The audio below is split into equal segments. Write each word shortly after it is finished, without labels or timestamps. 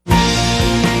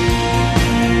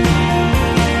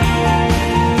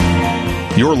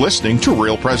You're listening to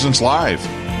Real Presence Live.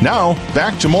 Now,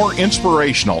 back to more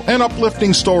inspirational and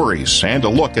uplifting stories and a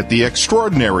look at the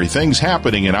extraordinary things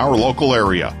happening in our local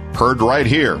area. Heard right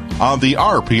here on the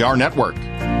RPR Network.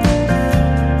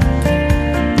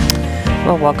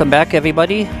 Well, welcome back,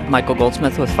 everybody. Michael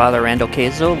Goldsmith with Father Randall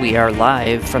Kazel. We are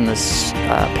live from the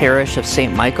parish of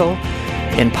St. Michael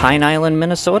in Pine Island,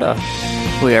 Minnesota.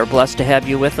 We are blessed to have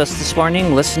you with us this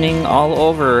morning, listening all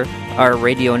over our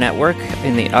radio network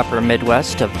in the upper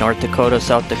Midwest of North Dakota,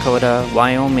 South Dakota,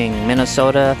 Wyoming,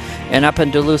 Minnesota, and up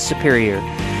in Duluth Superior.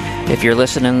 If you're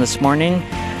listening this morning,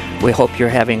 we hope you're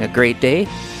having a great day.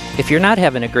 If you're not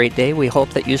having a great day, we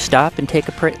hope that you stop and take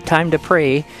time to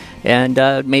pray and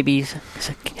maybe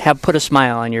put a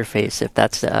smile on your face.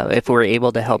 If we're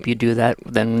able to help you do that,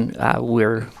 then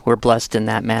we're blessed in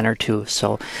that manner too.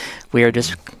 So we are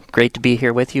just great to be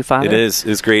here with you, Father. It is.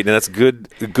 It's great. And that's a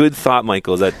good thought,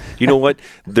 Michael, is that, you know what,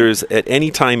 there's at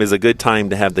any time is a good time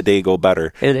to have the day go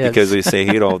better. It is. Because we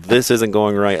say, this isn't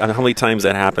going right. And how many times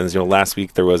that happens? Last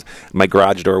week my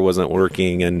garage door wasn't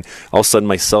working, and all of a sudden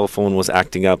my cell phone was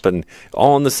acting up, and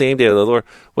all on the same day, the Lord,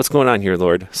 what's going on here,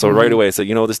 Lord? So right away I said,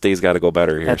 this day's got to go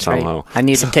better here. That's somehow. Right. I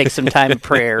need to take some time of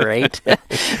prayer, right?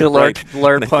 Lord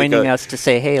pointing us to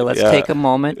say, hey, let's take a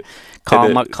moment.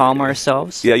 Calm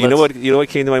ourselves. Yeah, you know what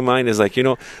came to my mind is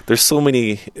there's so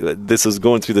many. This is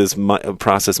going through this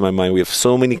process in my mind. We have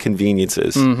so many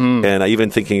conveniences, and I even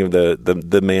thinking of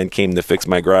the man came to fix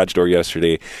my garage door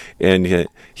yesterday, and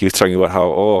he was talking about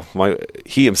how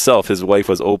he himself, his wife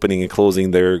was opening and closing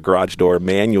their garage door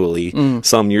manually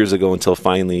some years ago until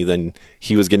finally then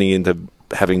he was getting into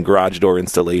having garage door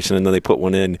installation, and then they put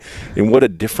one in, and what a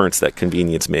difference that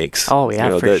convenience makes. Oh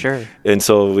yeah, for sure. And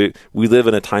so we live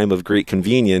in a time of great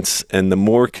convenience, and the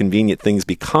more convenient things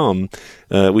become,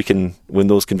 when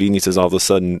those conveniences all of a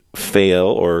sudden fail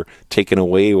or taken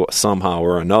away somehow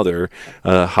or another,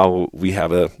 how we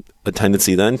have a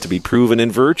tendency then to be proven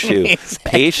in virtue.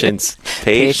 Exactly. Patience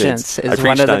is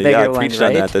one of the bigger ones, I preached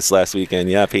right? on that this last weekend.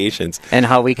 Yeah, patience. And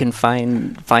how we can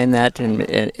find that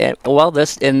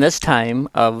in this time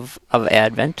of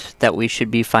Advent, that we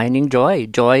should be finding joy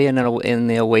in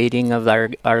the awaiting of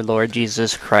our Lord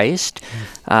Jesus Christ.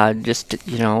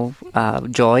 Joy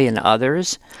in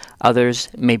others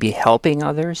maybe helping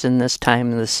others in this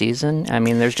time of the season. I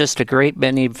mean, there's just a great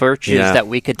many virtues that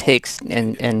we could take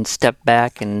and step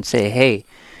back and say, hey,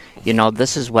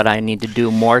 this is what I need to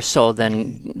do more so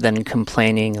than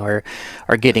complaining or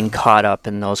getting caught up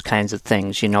in those kinds of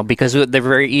things, because they're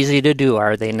very easy to do,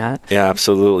 are they not? Yeah,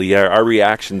 absolutely. Yeah, our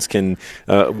reactions can,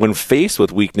 when faced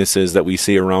with weaknesses that we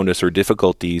see around us or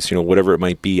difficulties, whatever it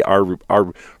might be, our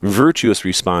virtuous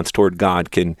response toward God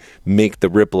can make the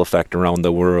ripple effect around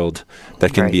the world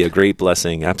that can be a great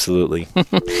blessing. Absolutely.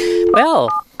 Well,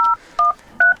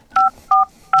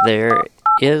 there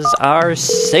is our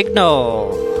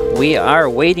signal. We are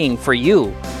waiting for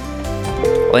you,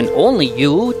 and only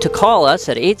you, to call us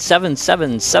at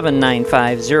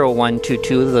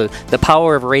 877-795-0122. The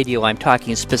power of radio. I'm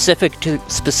talking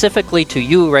specifically to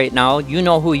you right now. You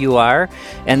know who you are,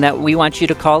 and that we want you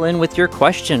to call in with your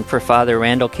question for Father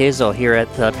Randall Kazel here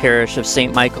at the parish of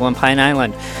St. Michael in Pine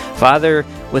Island. Father,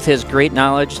 with his great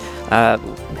knowledge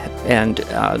and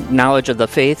knowledge of the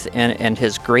faith and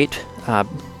his great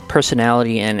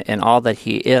personality and all that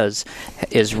he is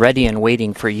ready and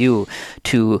waiting for you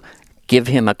to give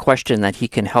him a question that he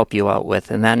can help you out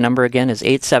with. And that number again is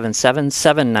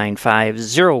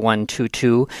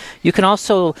 877-795-0122. You can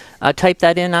also type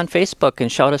that in on Facebook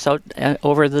and shout us out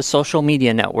over the social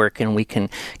media network, and we can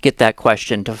get that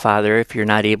question to Father if you're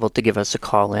not able to give us a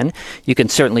call in. You can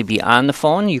certainly be on the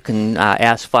phone. You can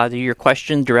ask Father your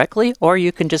question directly, or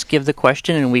you can just give the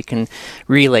question and we can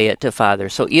relay it to Father.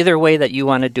 So either way that you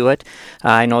want to do it,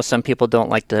 I know some people don't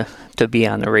like to be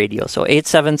on the radio. So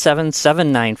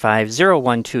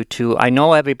 877-795-0122. I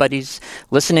know everybody's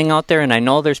listening out there, and I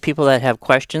know there's people that have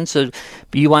questions, so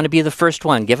you want to be the first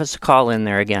one. Give us a call in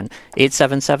there again,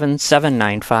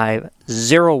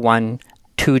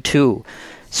 877-795-0122.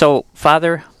 So,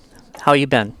 Father, how you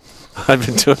been? I've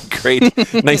been doing great.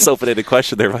 Nice open-ended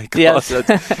question there, Michael. Yes.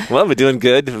 Well, I've been doing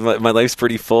good. My life's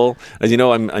pretty full. As you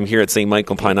know, I'm here at St.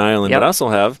 Michael, Pine Island, but I also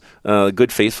have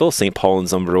Good Faithful, St. Paul in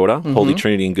Zumbrota, Holy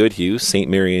Trinity in Goodhue, St.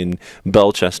 Mary in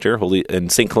Belchester,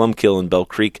 and St. Columkill in Bell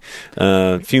Creek.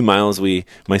 A few miles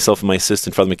myself and my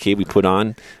assistant, Father McCabe, we put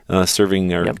on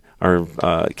serving our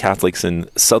Catholics in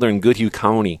southern Goodhue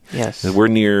County. Yes. We're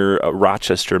near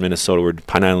Rochester, Minnesota.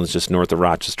 Pine Island is just north of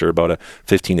Rochester, about a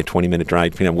 15 to 20 minute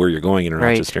drive, depending on where you're going in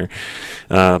Rochester.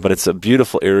 But it's a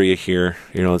beautiful area here.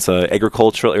 It's an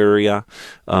agricultural area.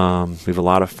 We have a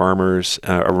lot of farmers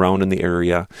around in the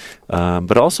area,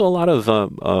 but also a lot of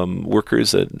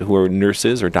workers who are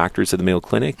nurses or doctors at the Mayo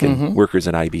Clinic and workers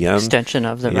at IBM. Extension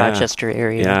of the Rochester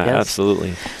area. Yeah, yes.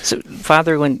 Absolutely. So,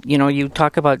 Father, when you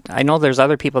talk about, I know there's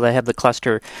other people that have the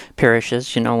cluster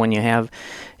parishes. When you have,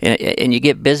 and you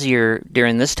get busier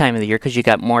during this time of the year because you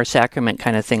got more sacrament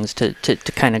kind of things to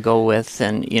kind of go with,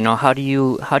 and how do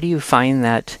you find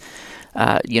that?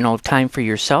 Time for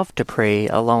yourself to pray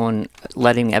alone,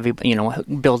 letting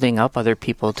building up other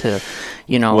people to,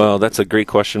 Well, that's a great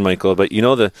question, Michael. But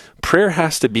the prayer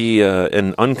has to be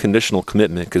an unconditional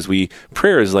commitment, because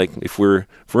prayer is like if we're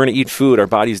going to eat food, our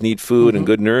bodies need food and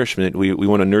good nourishment. We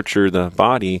want to nurture the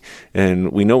body,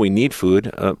 and we know we need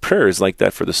food. Prayer is like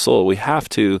that for the soul. We have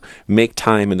to make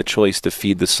time and the choice to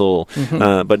feed the soul.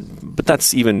 But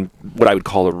that's even what I would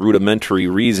call a rudimentary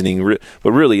reasoning.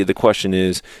 But really, the question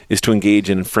is to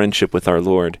engage in friendship with our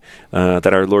Lord,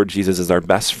 that our Lord Jesus is our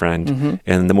best friend.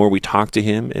 And the more we talk to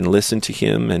him and listen to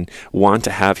him and want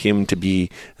to have him to be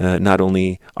not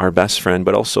only our best friend,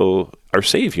 but also our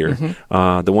Savior,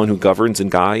 the one who governs and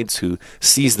guides, who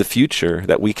sees the future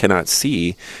that we cannot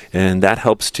see, and that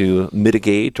helps to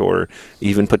mitigate or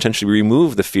even potentially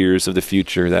remove the fears of the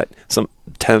future that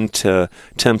tempt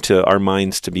our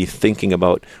minds to be thinking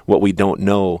about what we don't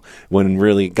know, when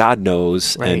really God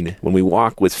knows. Right. And when we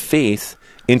walk with faith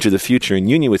into the future in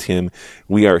union with him,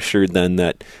 we are assured then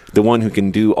that the one who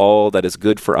can do all that is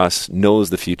good for us knows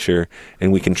the future,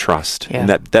 and we can trust. Yeah. And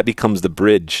that becomes the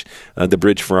bridge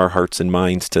for our hearts and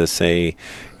minds to say,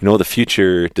 the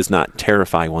future does not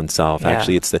terrify oneself. Yeah.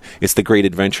 Actually, it's the great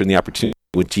adventure and the opportunity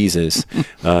with Jesus.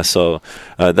 So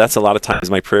that's a lot of times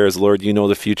my prayer is, Lord, you know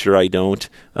the future, I don't.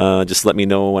 Just let me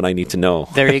know when I need to know.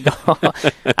 There you go.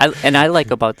 I like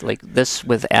about this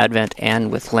with Advent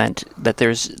and with Lent that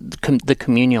there's the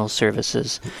communal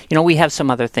services. We have some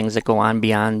other things that go on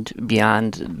beyond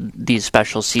these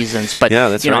special seasons, but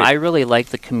that's right. I really like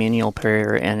the communal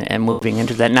prayer and moving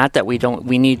into that. Not that we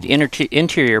need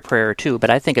interior prayer too, but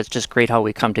I think it's just great how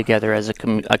we come together as a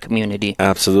community.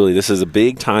 Absolutely. This is a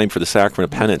big time for the sacrament of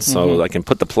penance, so I can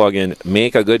put the plug in,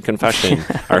 make a good confession.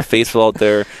 Our faithful out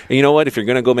there. And you know what? If you're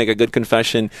going to go make a good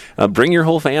confession, bring your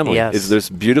whole family. Yes. It's this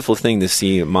beautiful thing to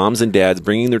see moms and dads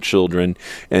bringing their children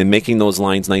and making those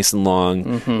lines nice and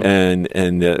long.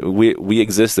 And we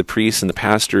exist, the priests and the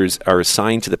pastors are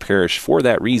assigned to the parish for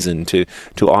that reason, to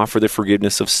offer the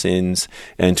forgiveness of sins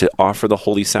and to offer the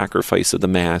holy sacrifice of the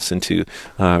Mass and to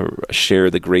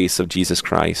share the grace of Jesus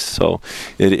Christ. So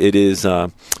it is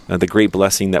the great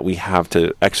blessing that we have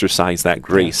to exercise that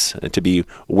grace, to be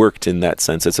worked in that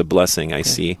sense. It's a blessing, I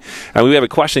see. We have a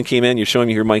question came in. You're showing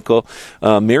me here, Michael.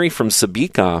 Mary from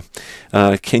Sabika.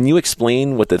 Can you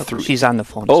explain what She's on the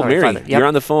phone. Oh, Sorry, Mary, Father. Yep. you're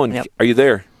on the phone. Yep. Are you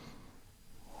there?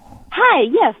 Hi,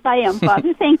 yes, I am,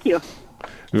 Father. Thank you.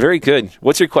 Very good.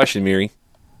 What's your question, Mary?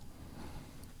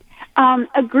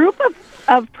 A group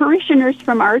of parishioners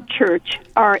from our church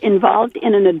are involved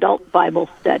in an adult Bible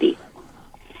study.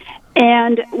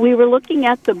 And we were looking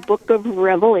at the book of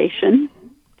Revelation.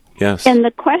 Yes. And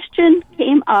the question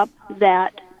came up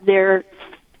that there,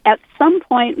 at some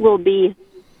point, will be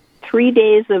 3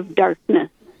 days of darkness.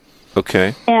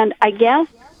 Okay. And I guess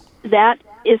that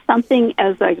is something,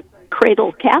 as a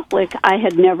cradle Catholic, I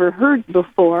had never heard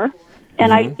before.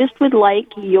 And I just would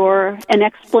like an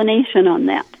explanation on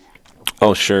that.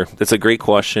 Oh, sure. That's a great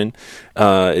question.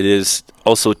 It is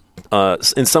also,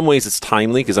 in some ways, it's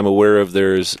timely because I'm aware of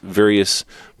there's various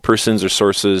persons or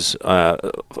sources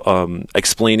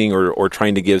explaining or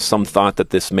trying to give some thought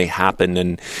that this may happen.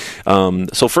 And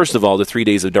so first of all, the 3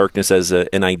 days of darkness as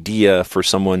an idea for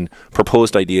someone,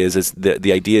 proposed ideas, is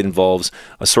the idea involves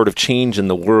a sort of change in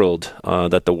the world,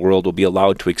 that the world will be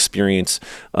allowed to experience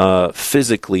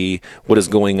physically what is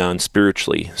going on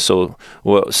spiritually. So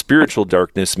spiritual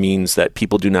darkness means that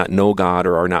people do not know God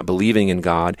or are not believing in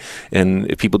God. And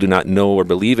if people do not know or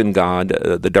believe in God,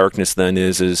 the darkness then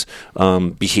is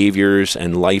behaviors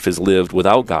and life is lived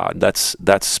without God. That's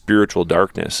spiritual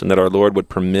darkness, and that our Lord would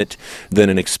permit then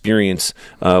an experience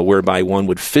whereby one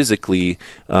would physically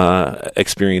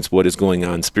experience what is going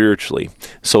on spiritually,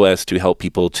 so as to help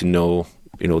people to know,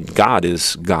 God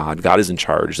is God. God is in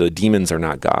charge. The demons are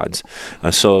not gods.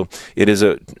 So it is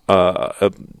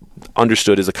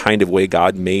understood as a kind of way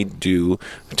God may do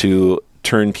to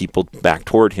turn people back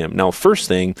toward him. Now, first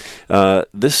thing,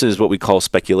 this is what we call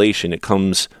speculation.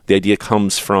 The idea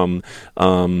comes from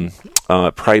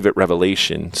private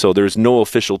revelation. So there's no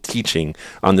official teaching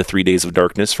on the 3 days of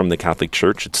darkness from the Catholic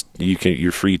Church.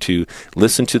 You're free to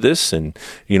listen to this, and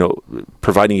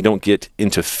providing you don't get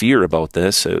into fear about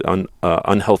this.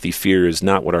 Unhealthy fear is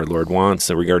not what our Lord wants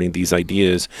regarding these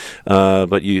ideas.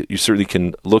 But you certainly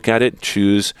can look at it,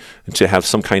 choose to have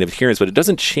some kind of adherence. But it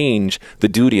doesn't change the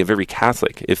duty of every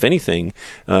Catholic. If anything,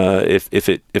 if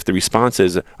the response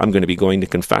is, I'm going to be going to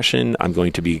confession, I'm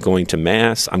going to be going to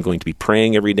Mass, I'm going to be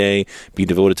praying every day, be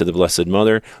devoted to the Blessed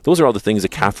Mother. Those are all the things a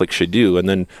Catholic should do. And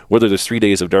then whether there's 3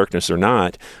 days of darkness or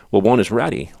not, well, one is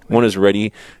ready. One is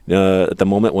ready at the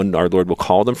moment when our Lord will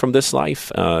call them from this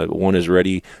life. One is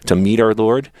ready to meet our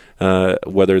Lord,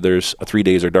 whether there's 3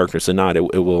 days of darkness or not. It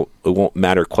won't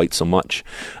matter quite so much.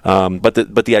 But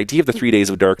the idea of the 3 days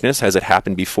of darkness, has it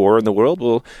happened before in the world?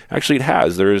 Well, actually it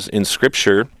has. There's in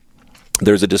Scripture,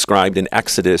 there's a described in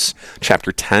Exodus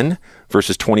chapter 10,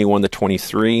 verses 21 to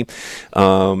 23,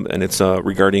 and it's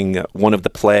regarding one of the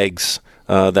plagues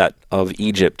that of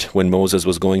Egypt when Moses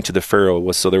was going to the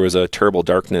Pharaoh. So there was a terrible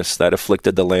darkness that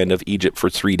afflicted the land of Egypt for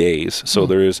 3 days. So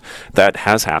that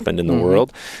has happened in the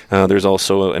world. There's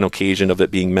also an occasion of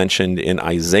it being mentioned in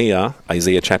Isaiah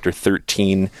chapter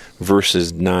 13,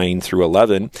 verses 9 through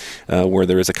 11, where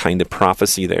there is a kind of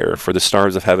prophecy there. For the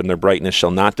stars of heaven, their brightness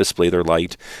shall not display their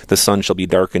light. The sun shall be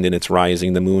darkened in its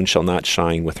rising. The moon shall not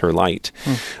shine with her light.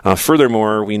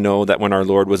 Furthermore, we know that when our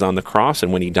Lord was on the cross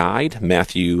and when he died,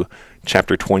 Matthew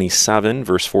chapter 27,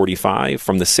 verse 45,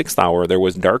 from the 6th hour there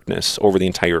was darkness over the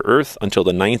entire earth until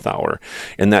the 9th hour.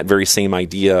 And that very same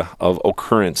idea of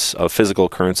occurrence, of physical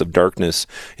occurrence of darkness,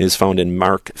 is found in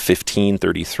Mark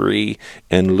 15:33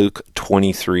 and Luke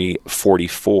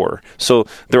 23:44. So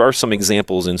there are some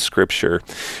examples in Scripture.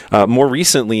 More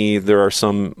recently, there are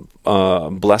some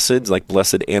blesseds, like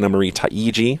Blessed Anna Marie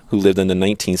Taigi, who lived in the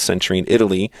 19th century in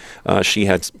Italy. She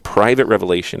had private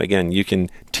revelation. Again, you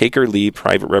can take or leave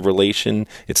private revelation.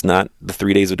 It's not the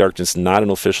 3 days of darkness, not an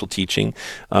official teaching,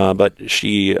 but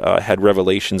she had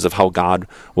revelations of how God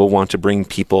will want to bring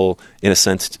people, in a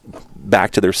sense,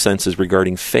 back to their senses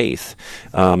regarding faith,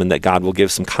 and that God will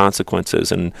give some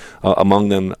consequences, and among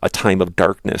them a time of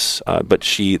darkness. But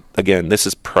she, again, this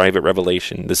is private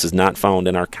revelation. This is not found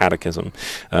in our catechism.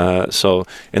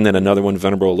 And then another one,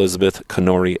 Venerable Elizabeth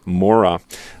Kanori Mora,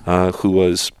 who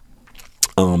was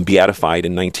beatified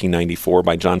in 1994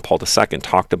 by John Paul II,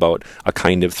 talked about a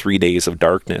kind of 3 days of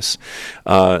darkness.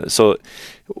 So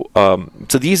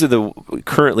these are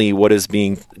currently what is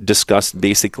being discussed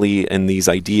basically in these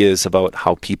ideas about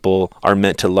how people are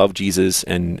meant to love Jesus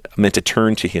and meant to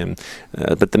turn to him.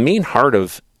 But the main heart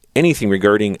of anything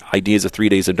regarding ideas of 3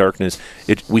 days of darkness,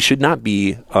 we should not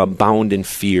be bound in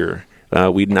fear.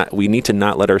 We need to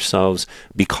not let ourselves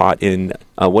be caught in,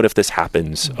 what if this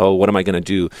happens? Oh, what am I going to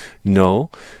do? No,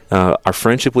 our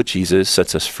friendship with Jesus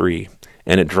sets us free,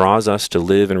 and it draws us to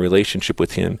live in relationship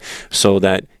with him, so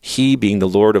that he, being the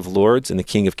Lord of Lords and the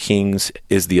King of Kings,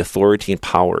 is the authority and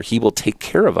power. He will take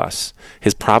care of us,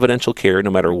 his providential care,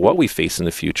 no matter what we face in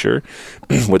the future,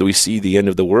 whether we see the end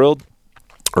of the world,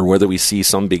 or whether we see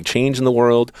some big change in the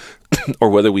world, or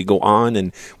whether we go on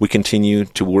and we continue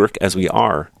to work as we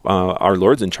are. Our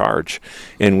Lord's in charge,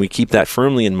 and we keep that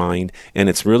firmly in mind, and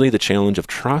it's really the challenge of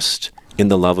trust in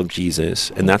the love of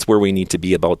Jesus, and that's where we need to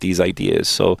be about these ideas.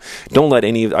 So don't let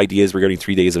any ideas regarding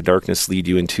 3 days of darkness lead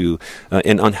you into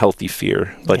an unhealthy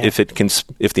fear. But if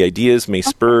the ideas may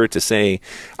spur to say,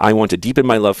 I want to deepen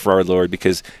my love for our Lord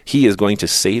because he is going to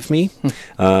save me,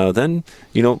 then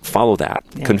follow that.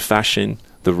 Confession,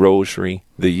 the Rosary,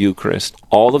 the Eucharist,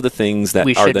 all of the things that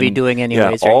we should be doing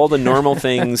anyways. All the normal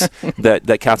things that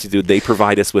Catholics do, they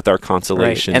provide us with our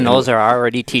consolation. Right. And those are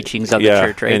already teachings of the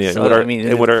Church,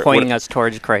 right? Pointing us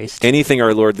towards Christ. Anything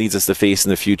our Lord leads us to face in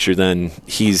the future, then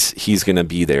he's going to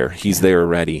be there. He's there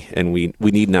already, and we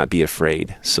need not be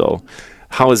afraid. So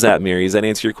how is that, Mary? Does that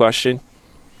answer your question?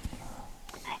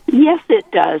 Yes, it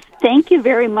does. Thank you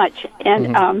very much.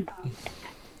 And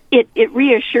it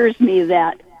reassures me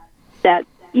that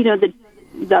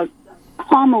the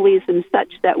homilies and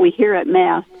such that we hear at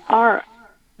Mass are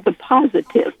the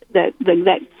positive, that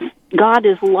God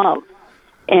is love.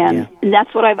 And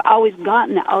that's what I've always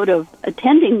gotten out of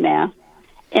attending Mass.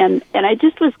 And I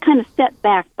just was kind of set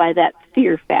back by that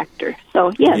fear factor.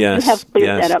 So, yes, you have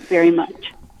cleared that up very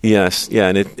much. Yes,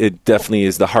 and it definitely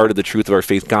is the heart of the truth of our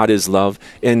faith. God is love.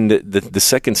 And the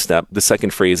second step, the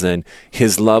second phrase then,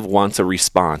 his love wants a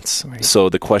response. Right. So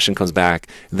the question comes back,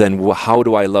 then how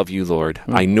do I love you, Lord?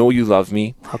 I know you love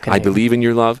me. I believe in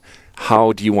your love.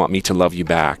 How do you want me to love you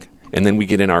back? And then we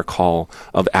get in our call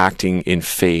of acting in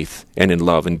faith and in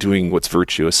love and doing what's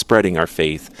virtuous, spreading our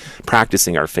faith,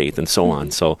 practicing our faith, and so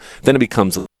on. So then it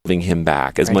becomes loving him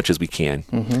back as much as we can.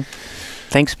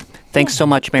 Thanks so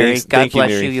much, Mary. God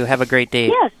bless you. You have a great day.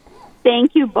 Yes.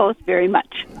 Thank you both very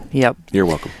much. Yep. You're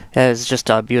welcome. That is just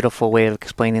a beautiful way of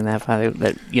explaining that, Father,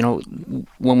 that,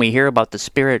 when we hear about the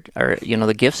Spirit, or,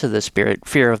 the gifts of the Spirit,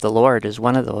 fear of the Lord is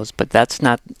one of those, but that's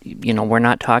not, we're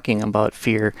not talking about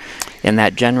fear in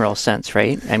that general sense,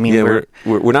 right? I mean,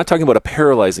 we're not talking about a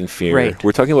paralyzing fear. Right.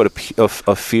 We're talking about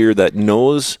a fear that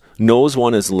knows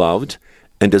one is loved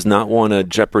and does not want to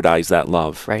jeopardize that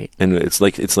love. Right. And it's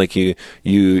like you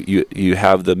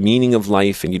have the meaning of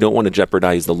life, and you don't want to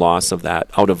jeopardize the loss of that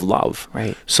out of love.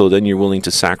 Right. So then you're willing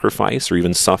to sacrifice or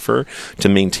even suffer to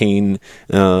maintain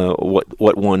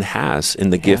what one has in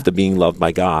the gift of being loved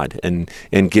by God, and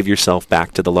give yourself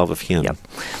back to the love of Him. Yep.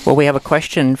 Well, we have a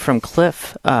question from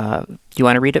Cliff. Do you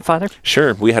want to read it, Father?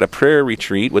 Sure. We had a prayer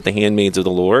retreat with the Handmaids of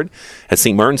the Lord at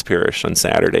St. Martin's Parish on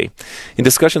Saturday. In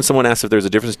discussion, someone asked if there's a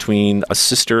difference between a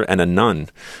sister and a nun.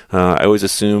 I always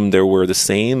assumed there were the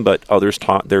same, but others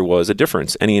taught there was a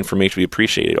difference. Any information would be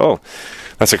appreciated. Oh,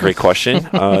 that's a great question.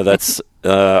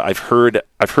 I've heard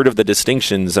of the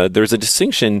distinctions. There's a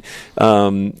distinction.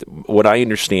 What I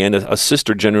understand, a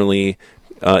sister generally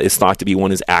is thought to be one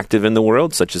who's active in the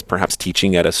world, such as perhaps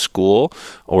teaching at a school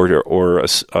or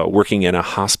working in a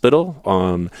hospital.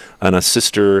 And a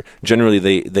sister, generally,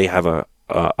 they have a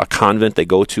convent they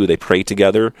go to, they pray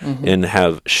together and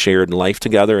have shared life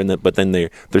together. But then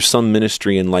there's some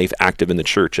ministry and life active in the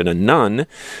church. And a nun,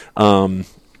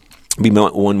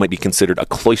 one might be considered a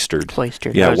cloistered.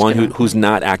 Yeah, one who's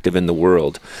not active in the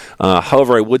world.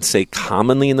 However, I would say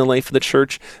commonly in the life of the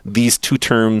church, these two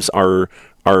terms are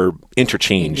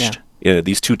interchanged.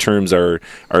 These two terms are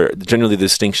generally, the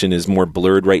distinction is more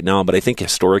blurred right now, but I think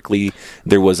historically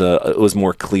it was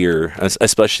more clear,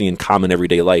 especially in common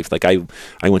everyday life. Like I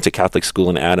went to Catholic school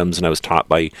in Adams, and I was taught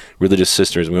by religious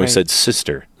sisters, and we always said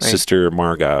sister, Sister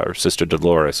Marga, or Sister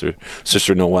Dolores, or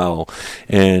Sister Noel,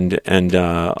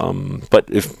 but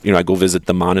if I go visit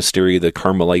the monastery, the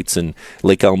Carmelites in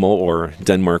Lake Elmo or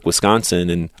Denmark,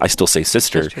 Wisconsin, and I still say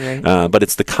sister. Right. But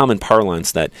it's the common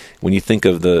parlance that when you think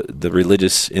of the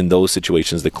religious in those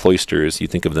situations, the cloisters, you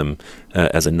think of them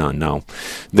as a nun. Now,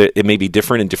 it may be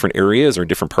different in different areas or in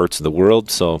different parts of the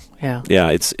world. So,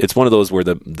 it's one of those where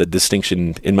the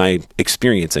distinction, in my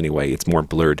experience anyway, it's more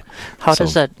blurred. How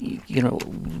does that,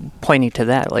 pointing to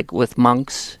that, like with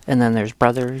monks, and then there's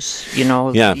brothers,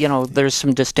 there's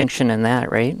some distinction in that,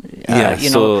 right?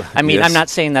 I'm not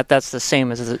saying that that's the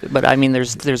same as, but I mean,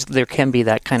 there can be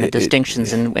that kind of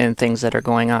distinctions in things that are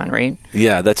going on, right?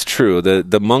 Yeah, that's true.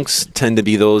 The monks tend to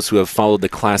be those who have followed the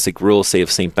classic rules, say,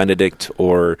 of Saint Benedict,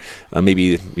 or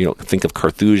maybe think of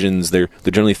Carthusians. They're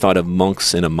generally thought of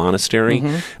monks in a monastery,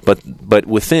 but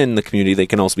within the community they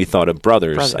can also be thought of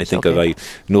brothers. I think I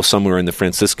know somewhere in the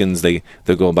Franciscans they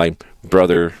go by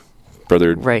brother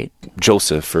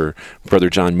Joseph or Brother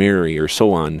John Mary or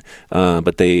so on,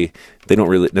 but they don't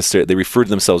really necessarily, they refer to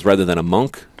themselves, rather than a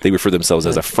monk, they refer to themselves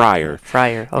as a friar.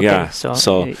 Okay. Yeah.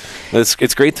 So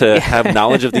it's great to have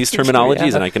knowledge of these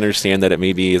terminologies, and I can understand that it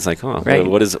maybe is like,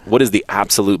 what is the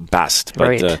absolute best?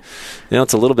 But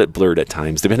it's a little bit blurred at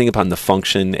times, depending upon the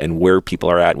function and where people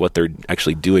are at, what they're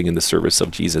actually doing in the service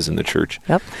of Jesus in the church.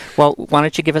 Yep. Well, why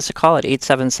don't you give us a call at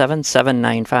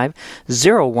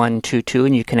 877-795-0122,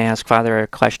 and you can ask Father a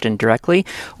question directly,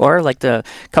 or like the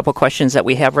couple questions that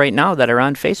we have right now that are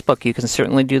on Facebook, you can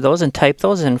certainly do those and type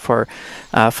those in for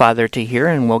Father to hear,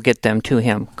 and we'll get them to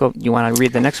him. You want to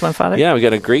read the next one, Father? Yeah, we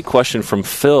got a great question from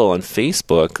Phil on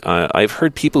Facebook. I've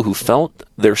heard people who felt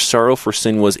their sorrow for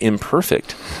sin was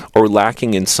imperfect or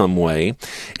lacking in some way,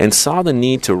 and saw the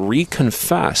need to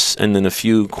reconfess. And then a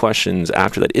few questions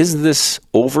after that. Is this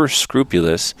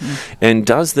over-scrupulous? And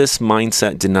does this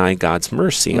mindset deny God's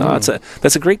mercy?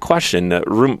 That's a great question.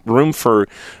 Room for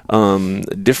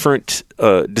different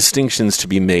distinctions to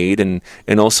be made, and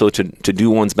also to do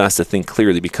one's best to think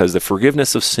clearly, because the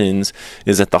forgiveness of sins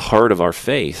is at the heart of our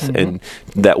faith, and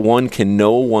that one can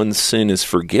know one's sin is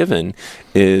forgiven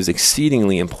is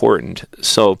exceedingly important.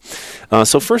 So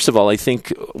first of all, I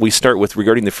think we start with,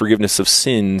 regarding the forgiveness of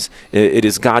sins, it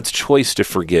is God's choice to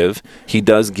forgive. He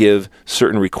does give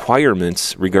certain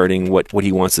requirements regarding what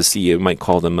he wants to see. You might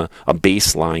call them a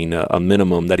baseline, a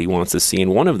minimum that he wants to see,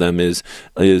 and one of them is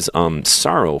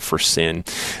sorrow for sin.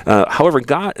 However,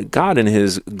 God in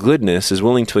his goodness is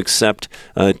willing to accept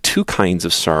two kinds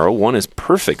of sorrow. One is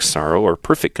perfect sorrow, or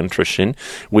perfect contrition,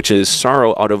 which is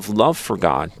sorrow out of love for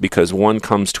God, because one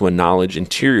comes to a knowledge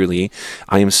interiorly,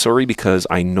 I am sorry because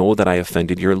I know that I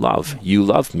offended your love. You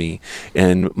love me,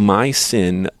 and my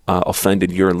sin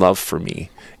offended your love for me,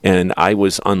 and I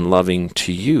was unloving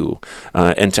to you.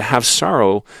 And to have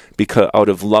sorrow because out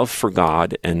of love for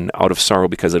God and out of sorrow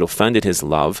because it offended his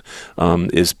love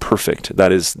is perfect.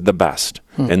 That is the best.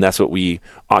 And that's what we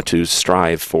ought to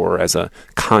strive for as a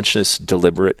conscious,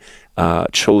 deliberate,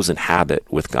 chosen habit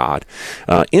with God.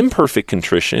 Imperfect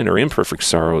contrition, or imperfect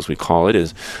sorrow as we call it,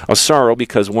 is a sorrow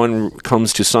because one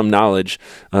comes to some knowledge,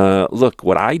 look,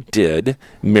 what I did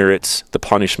merits the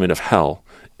punishment of hell.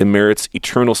 It merits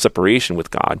eternal separation with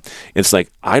God. It's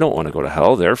like, I don't want to go to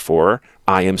hell, therefore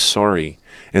I am sorry.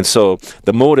 And so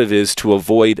the motive is to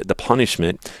avoid the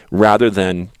punishment rather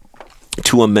than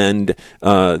to amend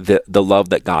the love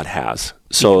that God has.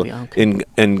 So,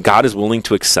 and God is willing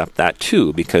to accept that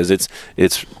too, because it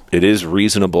is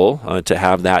reasonable to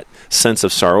have that sense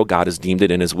of sorrow. God has deemed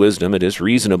it in His wisdom. It is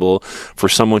reasonable for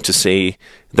someone to say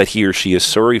that he or she is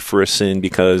sorry for a sin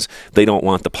because they don't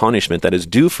want the punishment that is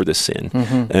due for the sin,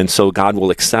 and so God will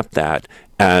accept that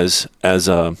as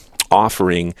a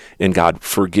offering, and God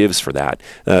forgives for that.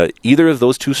 Either of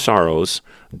those two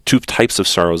types of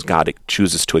sorrows, God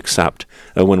chooses to accept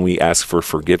when we ask for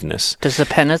forgiveness. Does the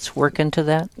penance work into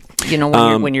that?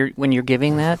 When you're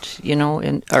giving that,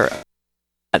 or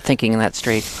not thinking that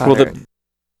straight, Father? Well,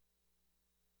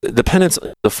 the penance,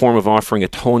 the form of offering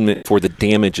atonement for the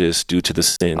damages due to the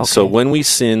sin. Okay. So when we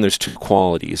sin, there's two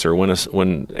qualities, or when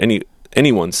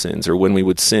anyone sins, or when we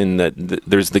would sin, that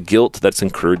there's the guilt that's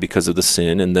incurred because of the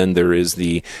sin, and then there is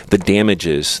the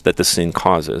damages that the sin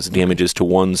causes, damages to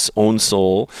one's own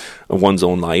soul, one's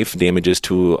own life, damages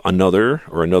to another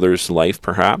or another's life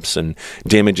perhaps, and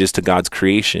damages to God's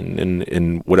creation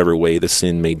in whatever way the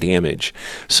sin may damage.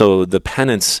 So the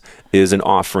penance is an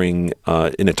offering,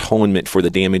 an atonement for the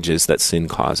damages that sin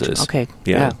causes. Okay.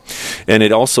 Yeah. And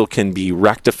it also can be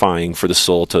rectifying for the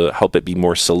soul to help it be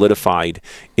more solidified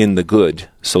in the good.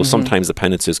 So sometimes the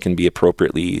penances can be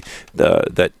appropriately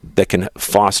that can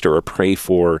foster or pray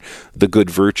for the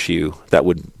good virtue that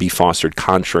would be fostered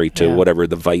contrary to whatever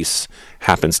the vice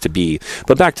happens to be.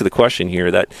 But back to the question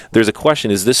here, that there's a question,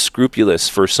 is this scrupulous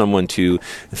for someone to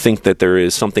think that there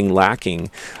is something lacking?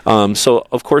 So,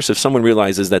 of course, if someone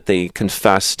realizes that they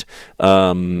confessed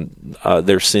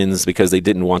their sins because they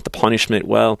didn't want the punishment,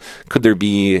 well, could there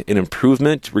be an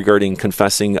improvement regarding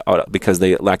confessing because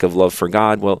they lack of love for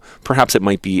God? Well, perhaps it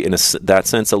might be in that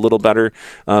sense a little better,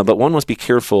 but one must be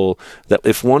careful that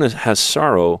if one has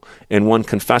sorrow and one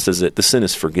confesses it, the sin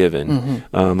is forgiven.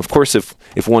 Of course,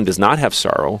 if one does not have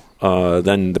sorrow,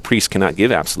 then the priest cannot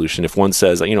give absolution. If one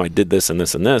says, I did this and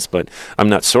this and this, but I'm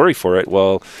not sorry for it,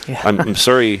 well, I'm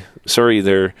sorry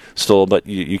there, soul, but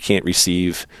you can't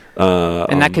receive.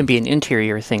 And that can be an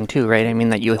interior thing too, right? I mean,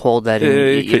 that you hold that in.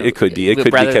 It could be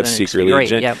kept secretly.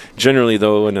 Right, generally,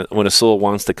 though, when a soul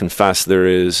wants to confess, there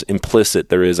is a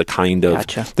kind of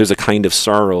there's a kind of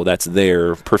sorrow that's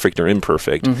there, perfect or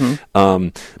imperfect.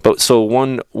 But so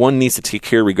one needs to take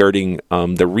care regarding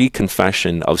the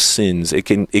reconfession of sins. It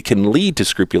can lead to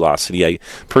scrupulosity. I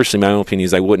personally, my own opinion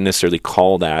is I wouldn't necessarily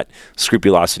call that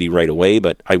scrupulosity right away,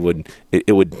 but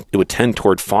it would tend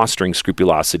toward fostering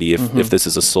scrupulosity if this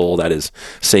is a soul that is,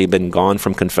 say, been gone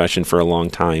from confession for a long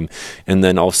time, and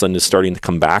then all of a sudden is starting to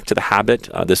come back to the habit.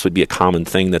 This would be a common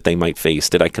thing that they might face.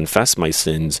 Did I confess my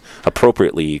sins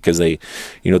appropriately? Because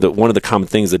one of the common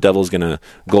things, the devil's going to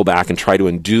go back and try to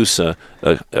induce a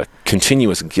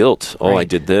continuous guilt. Oh, right. I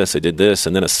did this,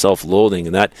 and then a self-loathing,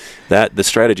 and that the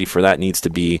strategy for that needs to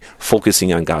be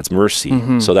focusing on God's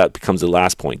mercy. So that becomes the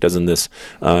last point. Doesn't this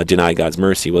deny God's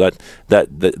mercy? Well,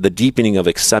 the deepening of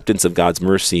acceptance of God's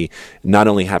mercy not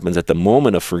only happens at the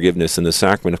moment of forgiveness in the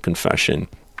sacrament of confession,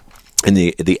 and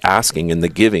the asking and the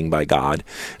giving by God,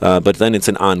 but then it's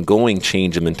an ongoing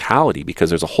change of mentality because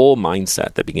there's a whole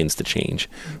mindset that begins to change.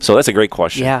 So that's a great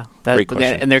question. Yeah, great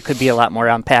question. And there could be a lot more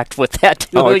unpacked with that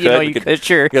too. Oh, you could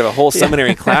sure. You have a whole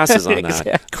seminary classes on that.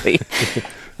 Exactly.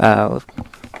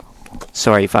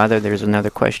 Sorry, Father, there's another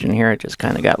question here. It just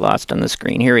kind of got lost on the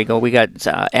screen. Here we go. We got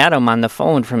Adam on the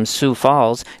phone from Sioux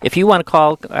Falls. If you want to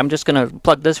call, I'm just going to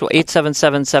plug this,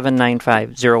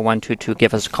 877-795-0122.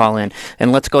 Give us a call in.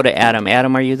 And let's go to Adam.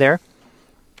 Adam, are you there?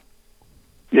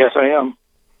 Yes, I am.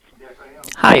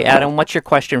 Hi, Adam. What's your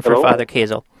question for Father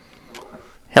Kazel?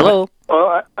 Hello?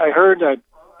 Well, I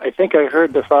think I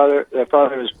heard the Father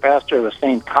was pastor of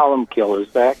St. Columkill.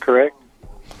 Is that correct?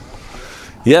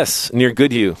 Yes, near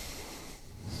Goodhue,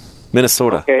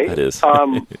 Minnesota. Okay. That is.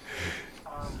 All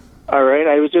right.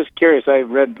 I was just curious. I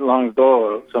read long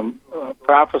ago some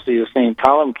prophecy of St.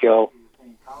 Columkill,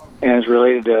 and it's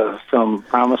related to some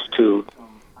promise to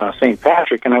St.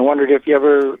 Patrick, and I wondered if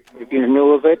you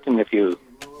knew of it, and if you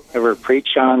ever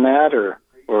preached on that, or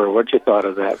what you thought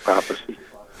of that prophecy.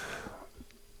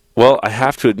 Well, I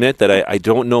have to admit that I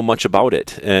don't know much about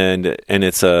it, and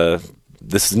it's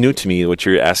this is new to me. What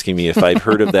you're asking me if I've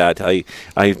heard of that, I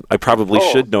probably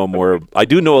should know more. I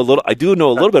do know a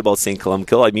little bit about Saint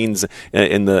Columcille. It means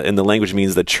in the language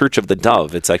means the Church of the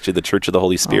Dove. It's actually the Church of the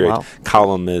Holy Spirit. Oh, wow.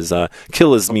 Column is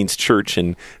means church,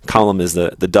 and column is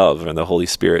the dove and the Holy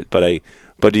Spirit. But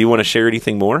do you want to share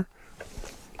anything more?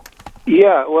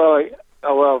 Yeah,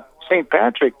 well, St.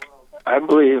 Patrick, I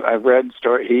believe I've read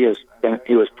story.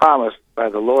 He was promised by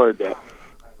the Lord that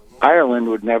Ireland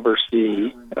would never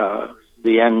see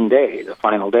the end day, the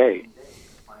final day,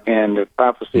 and the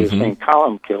prophecy of St.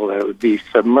 Columcille that it would be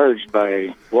submerged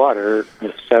by water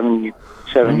 7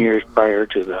 years prior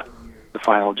to the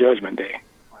final judgment day.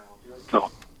 So,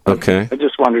 okay, I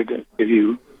just wondered if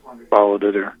you followed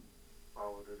it or.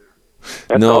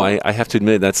 No, I have to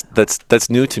admit that's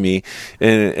new to me,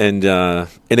 and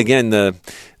again, the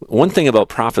one thing about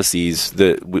prophecies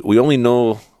that we only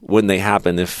know when they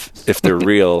happen if they're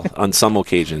real on some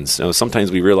occasions.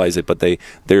 Sometimes we realize it, but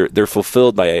they're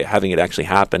fulfilled by having it actually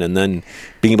happen and then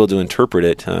being able to interpret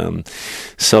it.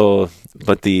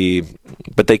 But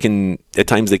they can at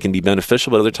times they can be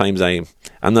beneficial, but other times I'm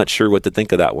not sure what to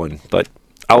think of that one. But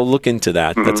I'll look into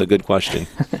that. Mm-hmm. That's a good question.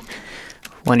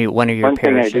 One of your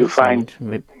parishes. Thing I do find.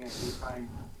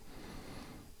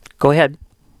 Go ahead.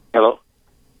 Hello.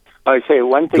 I say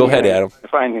one thing. Go ahead, Adam. I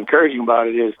find encouraging about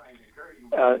it is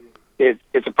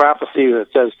it's a prophecy that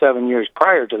says 7 years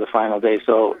prior to the final day.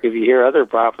 So if you hear other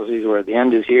prophecies where the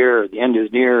end is here or the end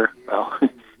is near, well,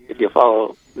 if you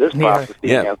follow this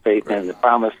prophecy and have faith in the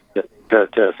promise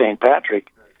to St.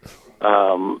 Patrick,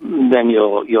 then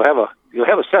you'll have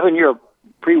a 7 year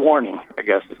pre-warning, I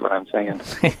guess is what I'm saying.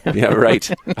 Yeah, right.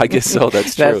 I guess so.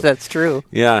 That's true. That's true.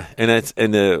 Yeah,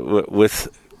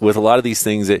 with a lot of these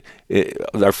things,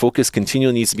 our focus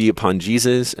continually needs to be upon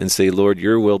Jesus and say, Lord,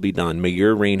 your will be done. May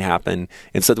your reign happen.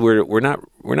 And so that we're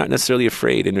not necessarily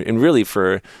afraid. And really,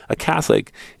 for a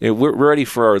Catholic, we're ready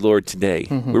for our Lord today.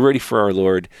 Mm-hmm. We're ready for our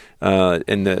Lord.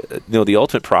 And the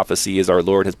ultimate prophecy is our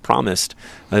Lord has promised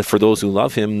for those who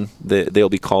love him that they'll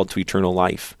be called to eternal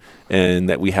life. And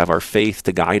that we have our faith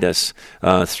to guide us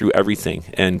through everything,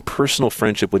 and personal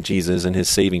friendship with Jesus and his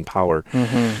saving power.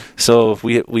 Mm-hmm. So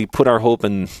we put our hope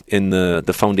in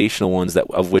the foundational ones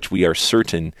of which we are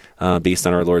certain based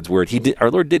on our Lord's word. Our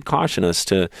Lord did caution us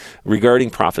regarding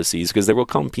prophecies, because there will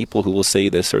come people who will say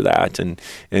this or that, and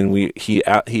he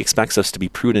expects us to be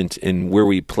prudent in where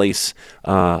we place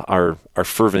our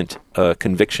fervent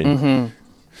conviction. Mm-hmm.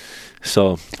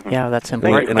 So yeah, that's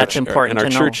important. That's important.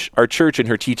 And our church and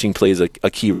her teaching plays a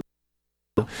key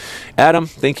role. Adam,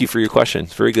 thank you for your question.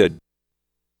 Very good.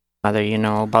 Father,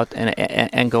 about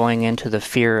and going into the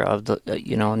fear of the,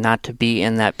 not to be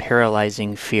in that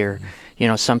paralyzing fear.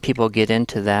 Some people get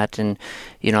into that, and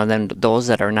then those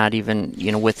that are not even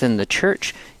within the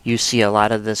church, you see a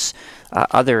lot of this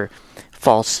other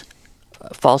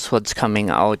falsehoods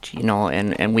coming out,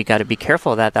 and we got to be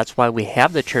careful of that. That's why we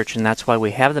have the church, and that's why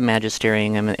we have the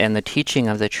magisterium and the teaching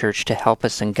of the church to help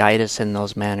us and guide us in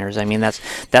those manners. I mean,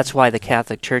 that's why the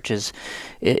Catholic Church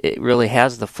it really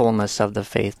has the fullness of the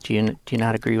faith. Do you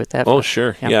not agree with that? Oh,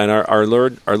 sure. Yeah, and our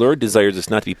Lord desires us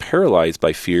not to be paralyzed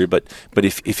by fear, but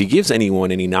if he gives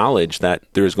anyone any knowledge that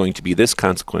there is going to be this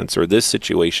consequence or this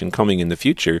situation coming in the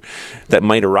future that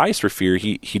might arise for fear,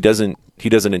 he doesn't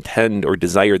intend or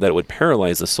desire that it would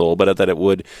paralyze the soul, but that it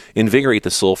would invigorate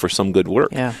the soul for some good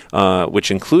work,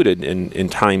 which included in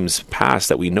times past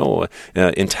that we know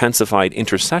intensified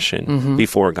intercession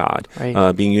before God,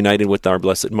 right. Being united with our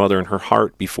Blessed Mother in her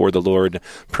heart before the Lord,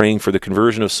 praying for the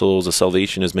conversion of souls, the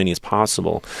salvation as many as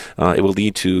possible. It will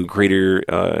lead to greater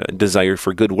desire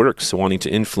for good works, wanting to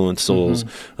influence souls,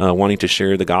 wanting to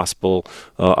share the gospel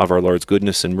of our Lord's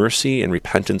goodness and mercy and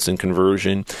repentance and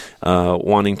conversion,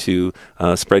 wanting to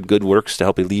spread good works to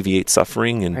help alleviate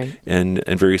suffering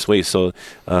and various ways. So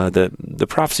the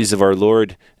prophecies of our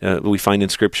Lord we find in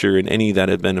Scripture, and any that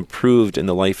have been approved in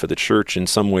the life of the church in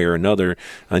some way or another,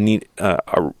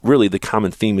 really the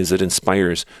common theme is it inspires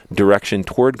direction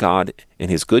toward God and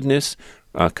his goodness,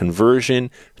 conversion,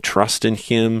 trust in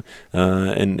Him,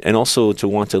 and also to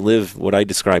want to live what I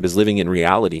describe as living in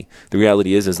reality. The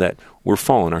reality is that we're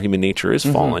fallen. Our human nature is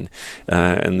fallen.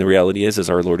 And the reality is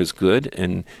our Lord is good,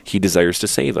 and He desires to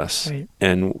save us. Right.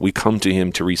 And we come to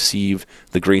Him to receive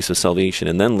the grace of salvation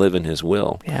and then live in His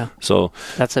will. Yeah. So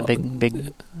that's a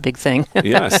big thing.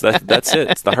 Yes, that's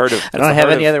it. It's the heart of... I don't have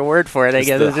any other word for it. I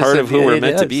guess it's the heart of who we're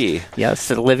meant to be.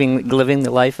 Yes, living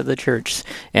the life of the church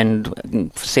and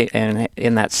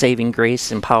in that saving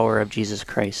grace and power of Jesus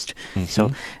Christ.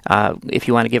 So if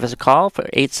you want to give us a call for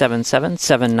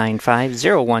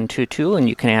 877-795-0122, and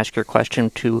you can ask your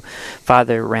question to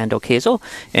Father Randall Kazel.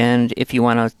 And if you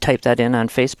want to type that in on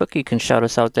Facebook, you can shout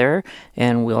us out there,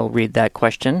 and we'll read that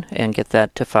question and get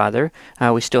that to Father.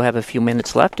 We still have a few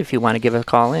minutes left. If you want to give a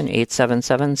call in,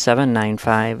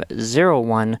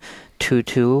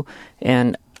 877-795-0122.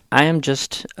 And I am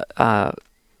just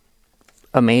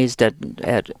amazed at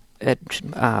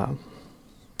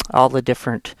all the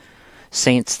different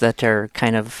saints that are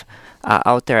kind of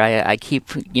out there. I keep,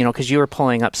 because you were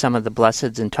pulling up some of the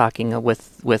blesseds and talking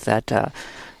with that,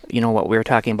 what we were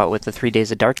talking about with the 3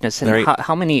 days of darkness, and right.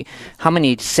 how many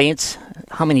saints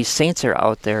are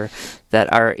out there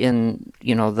that are in,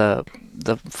 the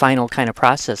final kind of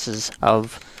processes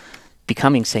of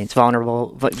becoming saints,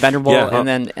 venerable,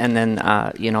 and then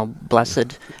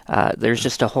blessed. There's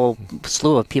just a whole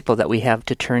slew of people that we have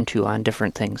to turn to on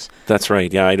different things. That's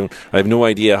right. Yeah, I have no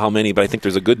idea how many, but I think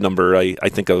there's a good number. I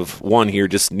think of one here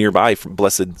just nearby, from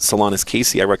Blessed Solanus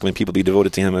Casey. I recommend people be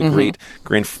devoted to him. A great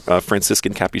Grand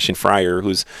Franciscan Capuchin friar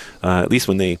who's, at least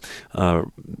when they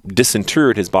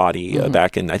disinterred his body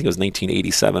back in, I think it was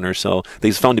 1987 or so,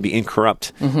 he's found to be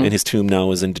incorrupt, and his tomb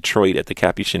now is in Detroit at the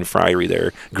Capuchin Friary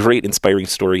there. Great inspiring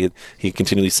story. He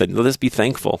continually said, let us be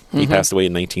thankful. He passed away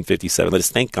in 1957. Let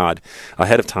us thank God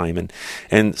ahead of time.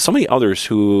 And so many others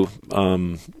who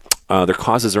their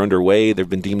causes are underway. They've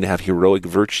been deemed to have heroic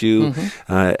virtue.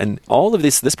 And all of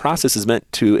this process is meant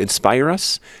to inspire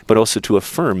us, but also to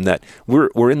affirm that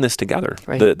we're in this together.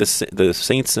 Right. The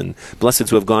saints and blesseds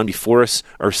who have gone before us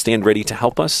stand ready to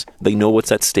help us. They know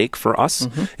what's at stake for us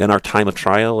in our time of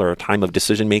trial or our time of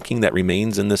decision-making that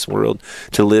remains in this world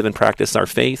to live and practice our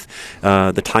faith.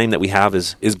 The time that we have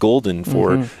is golden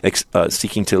for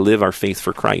seeking to live our faith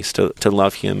for Christ, to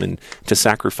love Him and to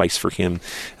sacrifice for Him.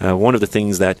 One of the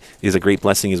things that is a great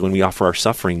blessing is when we offer our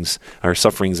sufferings. Our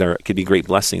sufferings could be great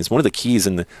blessings. One of the keys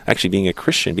in actually being a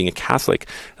Christian, being a Catholic,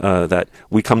 that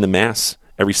we come to Mass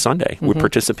every Sunday. We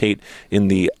participate in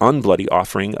the unbloody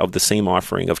offering of the same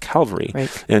offering of Calvary.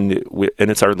 Right. And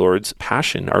it's our Lord's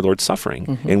passion, our Lord's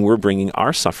suffering. And we're bringing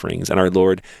our sufferings, and our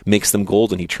Lord makes them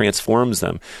golden. He transforms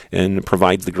them and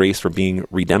provides the grace for being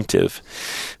redemptive.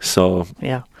 So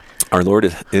our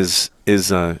Lord is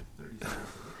Yep.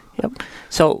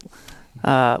 So,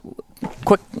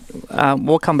 quick,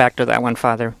 we'll come back to that one,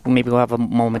 Father. Maybe we'll have a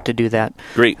moment to do that.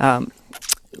 Great.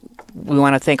 We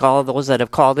want to thank all of those that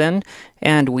have called in,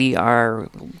 and we are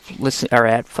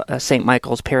at St.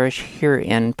 Michael's Parish here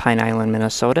in Pine Island,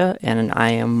 Minnesota, and I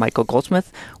am Michael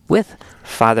Goldsmith with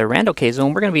Father Randall Kazel,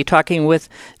 and we're going to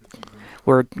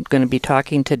be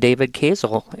talking to David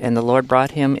Kazel, and the Lord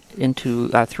brought him into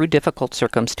through difficult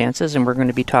circumstances, and we're going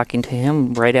to be talking to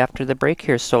him right after the break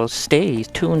here. So stay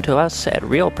tuned to us at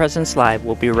Real Presence Live.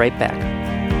 We'll be right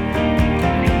back.